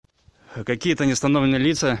Какие-то неустановленные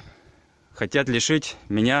лица хотят лишить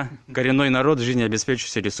меня, коренной народ,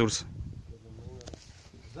 жизнеобеспечивающий ресурс.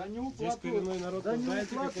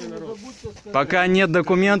 Пока нет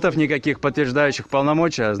документов никаких, подтверждающих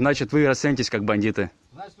полномочия, значит, вы расценитесь как бандиты.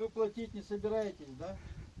 Значит, вы платить не собираетесь, да?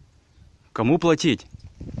 Кому платить?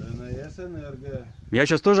 Я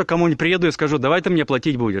сейчас тоже кому-нибудь приеду и скажу, давай ты мне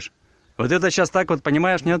платить будешь. Вот это сейчас так вот,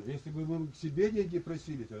 понимаешь, нет? Если бы мы к себе деньги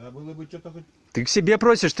просили, тогда было бы что-то хоть... Ты к себе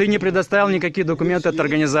просишь, ты не предоставил никакие документы от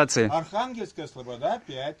организации. Архангельская слобода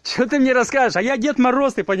 5. Что ты мне расскажешь? А я Дед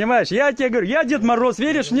Мороз, ты понимаешь? Я тебе говорю, я Дед Мороз,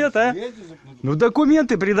 веришь, нет, а? Ну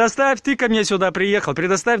документы предоставь, ты ко мне сюда приехал,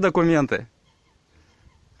 предоставь документы.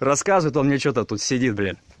 Рассказывает он мне что-то тут сидит,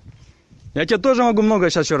 блин. Я тебе тоже могу много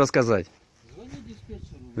сейчас еще рассказать. Звони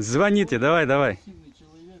диспетчеру. Звоните, давай, давай. Сильный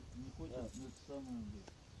человек, не хочет это самое,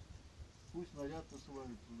 блядь. Пусть наряд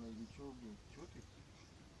посылают туда, или что, блядь. Чего ты?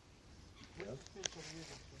 Диспетчер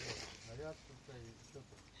едет туда, наряд поставит,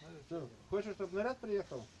 что-то. Хочешь, чтобы наряд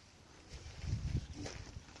приехал?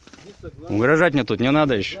 Не согласен. Угрожать мне тут не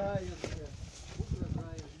надо еще.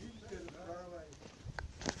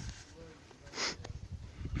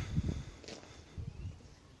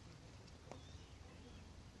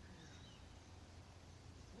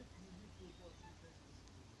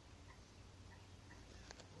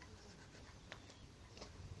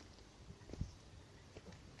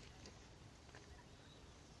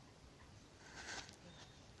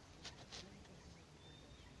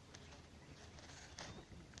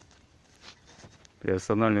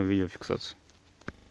 Персональную видеофиксацию.